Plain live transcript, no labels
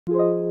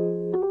Welcome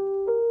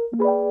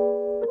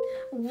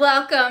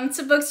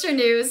to Bookstr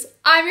News.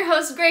 I'm your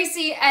host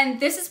Gracie, and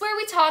this is where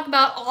we talk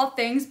about all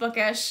things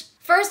bookish.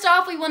 First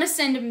off, we want to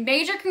send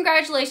major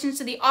congratulations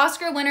to the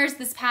Oscar winners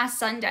this past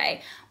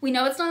Sunday. We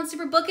know it's not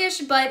super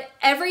bookish, but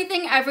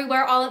Everything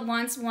Everywhere All at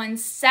Once won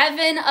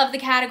 7 of the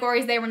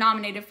categories they were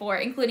nominated for,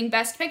 including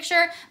Best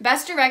Picture,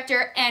 Best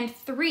Director, and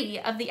 3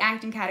 of the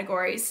acting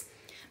categories.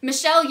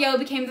 Michelle Yeoh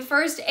became the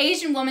first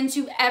Asian woman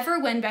to ever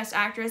win Best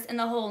Actress in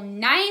the whole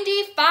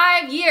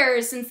 95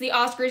 years since the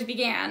Oscars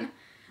began.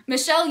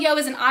 Michelle Yeoh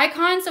is an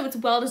icon, so it's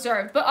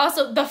well-deserved, but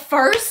also the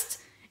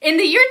first in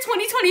the year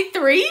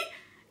 2023?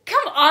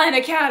 Come on,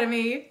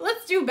 Academy.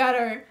 Let's do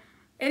better.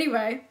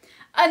 Anyway,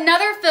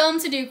 another film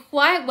to do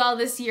quite well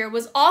this year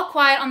was All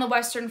Quiet on the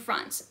Western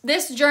Front.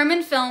 This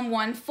German film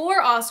won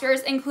 4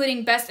 Oscars,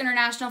 including Best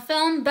International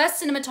Film,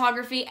 Best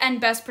Cinematography,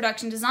 and Best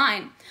Production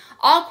Design.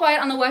 All Quiet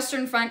on the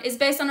Western Front is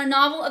based on a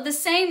novel of the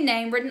same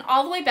name written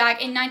all the way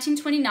back in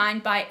 1929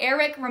 by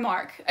Erich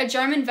Remarque, a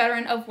German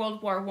veteran of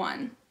World War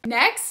I.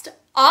 Next,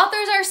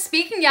 authors are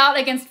speaking out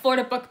against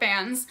Florida book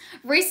bans.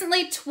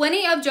 Recently,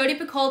 20 of Jodi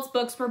Picoult's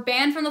books were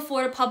banned from the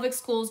Florida public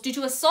schools due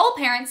to a sole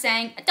parent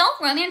saying adult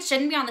romance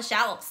shouldn't be on the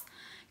shelves.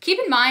 Keep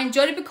in mind,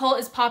 Jodi Picoult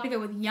is popular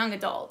with young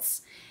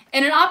adults.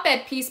 In an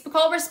op-ed piece,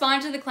 Picoult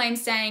responded to the claim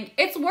saying,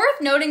 "It's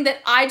worth noting that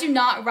I do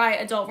not write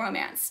adult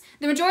romance.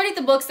 The majority of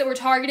the books that were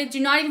targeted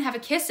do not even have a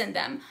kiss in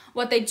them.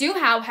 What they do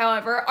have,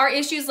 however, are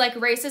issues like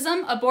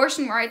racism,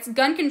 abortion rights,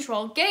 gun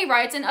control, gay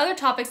rights, and other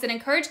topics that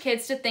encourage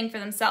kids to think for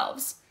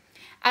themselves."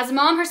 As a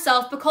mom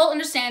herself, Picoult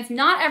understands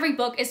not every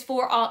book is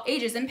for all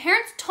ages, and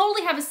parents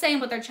totally have a say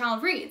in what their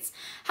child reads.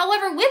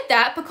 However, with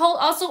that,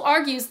 Picoult also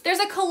argues there's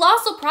a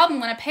colossal problem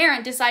when a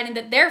parent deciding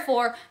that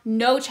therefore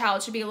no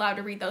child should be allowed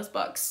to read those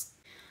books.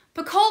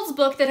 Picoult's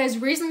book that has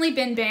recently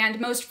been banned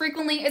most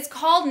frequently is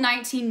called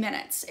 19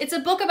 Minutes. It's a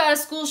book about a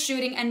school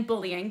shooting and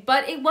bullying,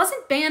 but it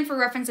wasn't banned for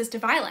references to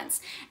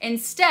violence.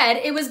 Instead,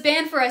 it was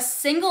banned for a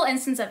single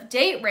instance of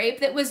date rape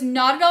that was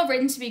not at all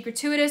written to be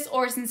gratuitous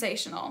or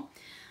sensational.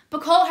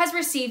 Picoult has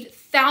received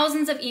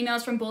thousands of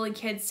emails from bullied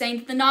kids saying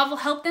that the novel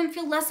helped them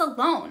feel less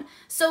alone.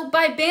 So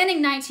by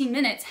banning 19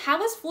 Minutes,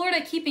 how is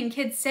Florida keeping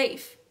kids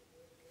safe?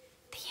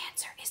 The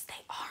answer is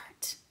they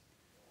aren't.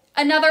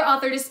 Another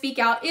author to speak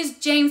out is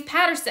James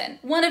Patterson,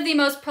 one of the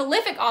most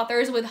prolific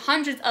authors with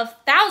hundreds of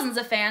thousands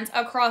of fans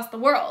across the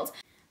world.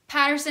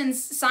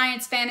 Patterson's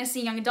science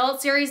fantasy young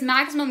adult series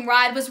Maximum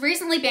Ride was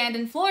recently banned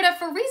in Florida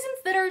for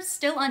reasons that are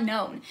still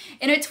unknown.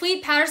 In a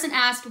tweet, Patterson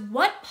asked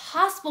what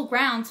possible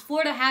grounds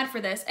Florida had for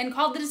this and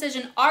called the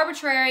decision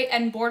arbitrary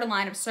and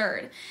borderline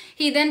absurd.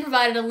 He then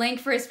provided a link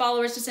for his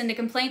followers to send a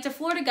complaint to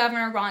Florida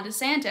Governor Ron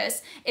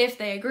DeSantis if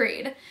they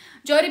agreed.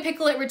 Jodi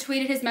Picoult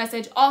retweeted his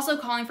message, also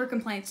calling for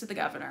complaints to the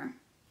governor.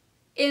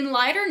 In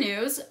lighter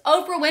news,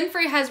 Oprah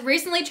Winfrey has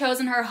recently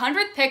chosen her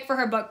 100th pick for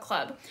her book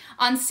club.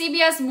 On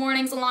CBS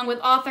Mornings, along with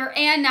author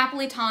Ann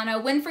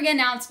Napolitano, Winfrey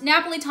announced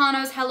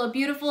Napolitano's Hello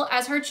Beautiful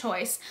as her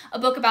choice, a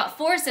book about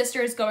 4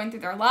 sisters going through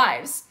their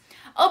lives.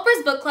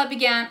 Oprah's book club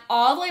began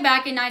all the way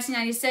back in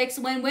 1996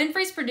 when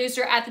Winfrey's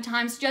producer at the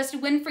time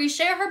suggested Winfrey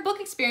share her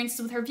book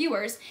experiences with her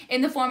viewers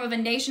in the form of a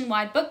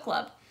nationwide book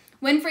club.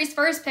 Winfrey's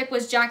first pick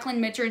was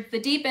Jacqueline Mitchell's The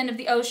Deep End of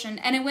the Ocean,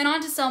 and it went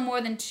on to sell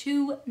more than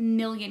 2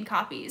 million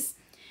copies.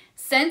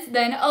 Since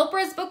then,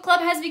 Oprah's book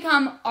club has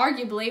become,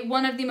 arguably,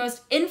 one of the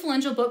most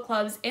influential book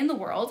clubs in the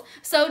world.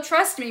 So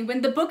trust me,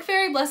 when the book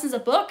fairy blesses a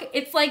book,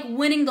 it's like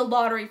winning the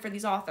lottery for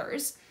these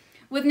authors.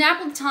 With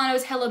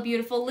Napolitano's Hello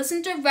Beautiful,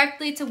 listen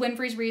directly to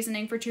Winfrey's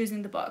reasoning for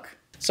choosing the book.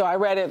 So I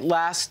read it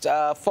last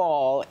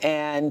fall,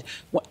 and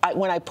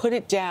when I put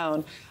it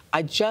down,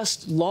 I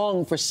just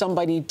longed for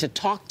somebody to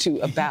talk to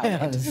about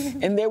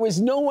it. And there was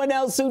no one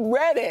else who'd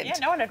read it. Yeah,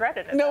 no one had read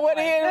it.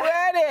 Nobody had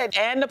read it.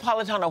 Ann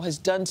Napolitano has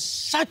done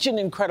such an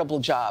incredible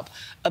job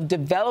of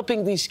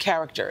developing these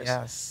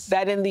characters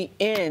that in the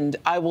end,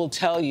 I will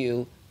tell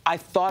you, I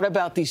thought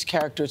about these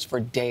characters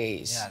for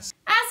days. As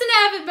an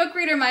avid book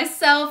reader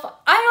myself,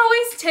 I'm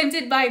always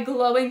tempted by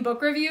glowing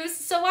book reviews,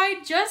 so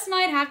I just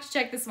might have to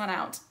check this one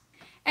out.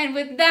 And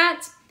with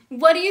that,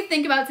 what do you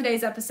think about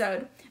today's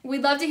episode?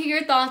 We'd love to hear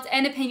your thoughts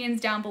and opinions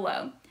down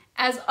below.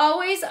 As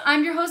always,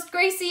 I'm your host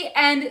Gracie,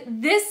 and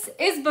this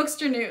is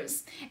Bookstr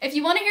News. If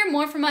you want to hear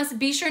more from us,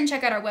 be sure and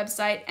check out our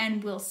website,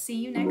 and we'll see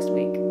you next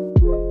week.